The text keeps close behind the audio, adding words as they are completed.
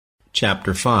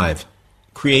Chapter 5.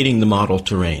 Creating the Model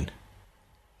Terrain.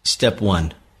 Step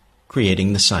 1.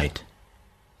 Creating the site.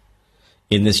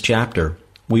 In this chapter,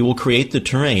 we will create the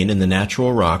terrain and the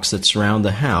natural rocks that surround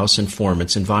the house and form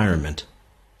its environment.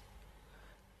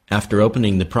 After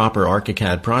opening the proper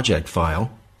ArchiCAD project file,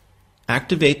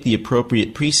 activate the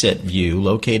appropriate preset view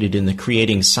located in the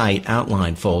Creating Site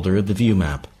Outline folder of the view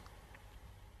map.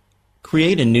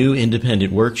 Create a new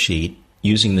independent worksheet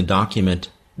using the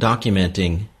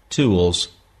Documenting, Tools,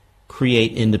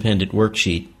 Create Independent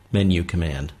Worksheet menu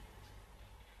command.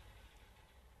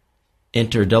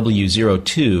 Enter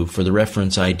W02 for the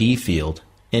reference ID field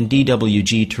and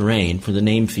DWG Terrain for the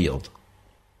name field.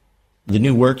 The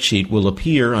new worksheet will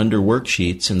appear under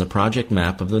Worksheets in the project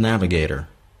map of the navigator.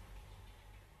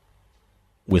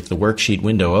 With the worksheet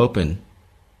window open,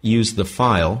 use the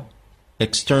File,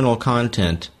 External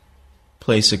Content,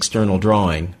 Place External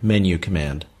Drawing menu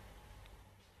command.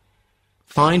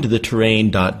 Find the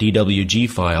terrain.dwg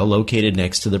file located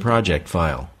next to the project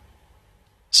file.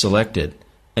 Select it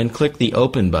and click the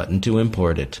Open button to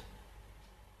import it.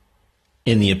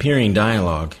 In the appearing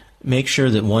dialog, make sure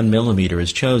that 1 mm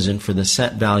is chosen for the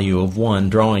Set Value of 1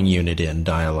 Drawing Unit In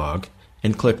dialog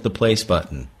and click the Place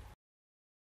button.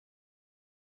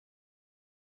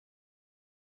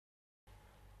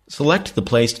 Select the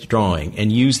placed drawing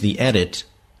and use the Edit,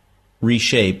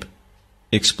 Reshape,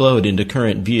 Explode into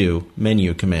Current View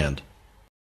menu command.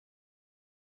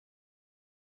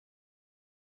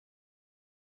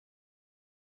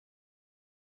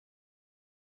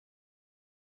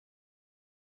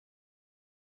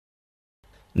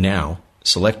 Now,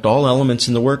 select all elements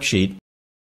in the worksheet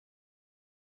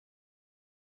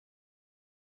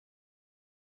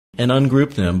and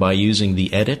ungroup them by using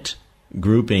the Edit,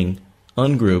 Grouping,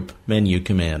 Ungroup menu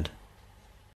command.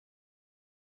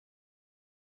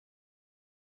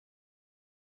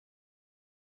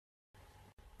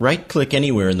 Right-click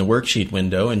anywhere in the worksheet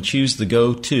window and choose the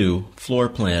Go To Floor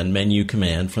Plan menu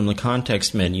command from the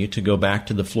context menu to go back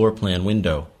to the floor plan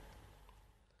window.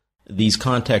 These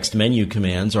context menu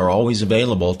commands are always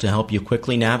available to help you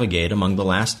quickly navigate among the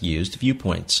last used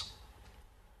viewpoints.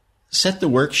 Set the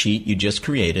worksheet you just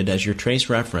created as your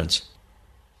trace reference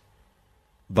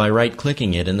by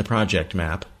right-clicking it in the project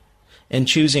map and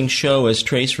choosing Show as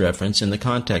Trace Reference in the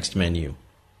context menu.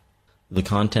 The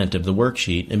content of the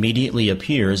worksheet immediately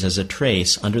appears as a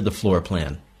trace under the floor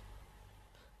plan.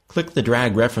 Click the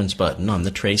Drag Reference button on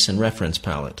the Trace and Reference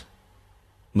palette.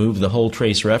 Move the whole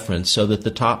trace reference so that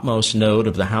the topmost node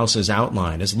of the house's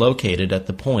outline is located at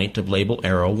the point of label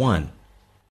arrow 1.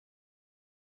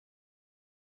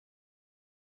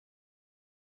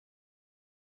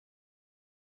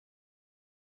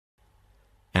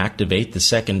 Activate the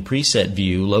second preset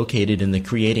view located in the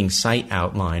Creating Site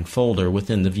Outline folder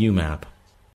within the view map.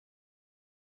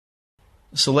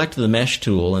 Select the Mesh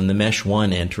tool and the Mesh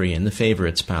 1 entry in the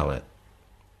Favorites palette.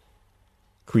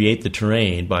 Create the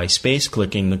terrain by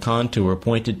space-clicking the contour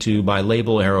pointed to by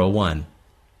label arrow 1.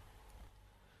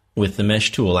 With the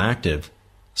Mesh tool active,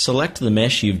 select the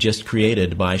mesh you've just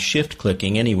created by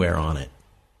shift-clicking anywhere on it.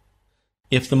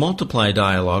 If the Multiply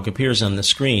dialog appears on the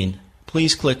screen,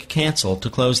 please click Cancel to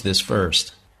close this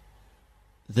first.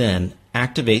 Then,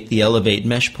 activate the Elevate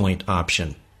Mesh Point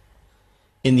option.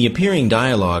 In the appearing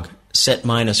dialog, set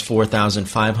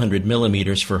 -4,500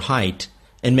 mm for height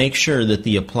and make sure that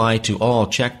the Apply to All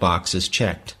checkbox is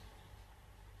checked.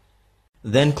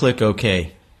 Then click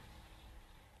OK.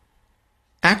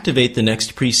 Activate the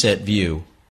next preset view.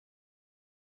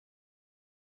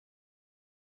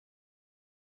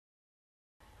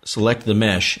 Select the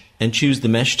mesh and choose the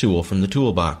Mesh tool from the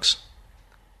toolbox.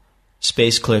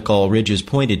 Space-click all ridges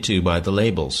pointed to by the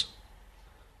labels.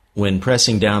 When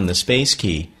pressing down the space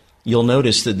key, you'll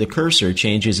notice that the cursor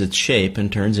changes its shape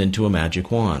and turns into a magic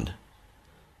wand.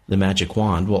 The magic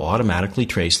wand will automatically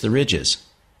trace the ridges.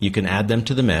 You can add them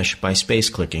to the mesh by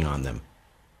space-clicking on them.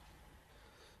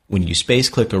 When you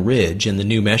space-click a ridge and the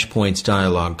new Mesh Points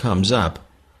dialog comes up,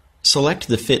 select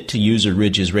the Fit to User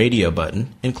Ridges radio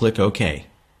button and click OK.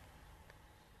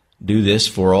 Do this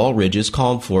for all ridges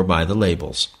called for by the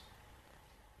labels.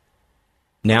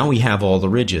 Now we have all the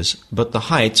ridges, but the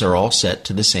heights are all set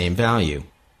to the same value.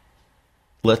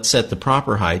 Let's set the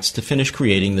proper heights to finish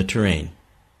creating the terrain.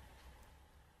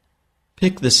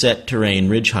 Pick the Set Terrain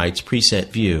Ridge Heights preset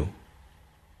view.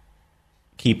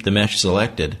 Keep the mesh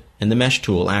selected and the Mesh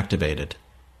tool activated.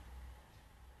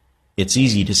 It's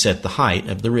easy to set the height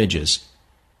of the ridges.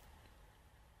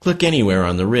 Click anywhere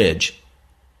on the ridge.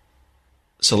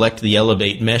 Select the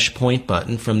Elevate Mesh Point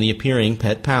button from the appearing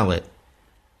PET palette.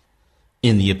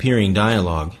 In the appearing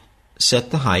dialog, set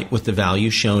the height with the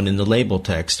value shown in the label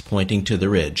text pointing to the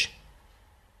ridge.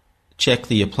 check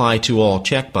the Apply to All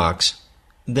checkbox,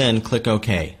 then click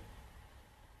OK.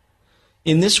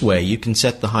 In this way, you can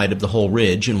set the height of the whole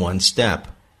ridge in one step.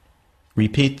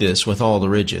 Repeat this with all the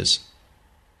ridges.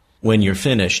 When you're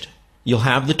finished, you'll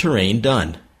have the terrain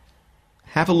done.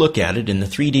 Have a look at it in the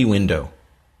 3D window.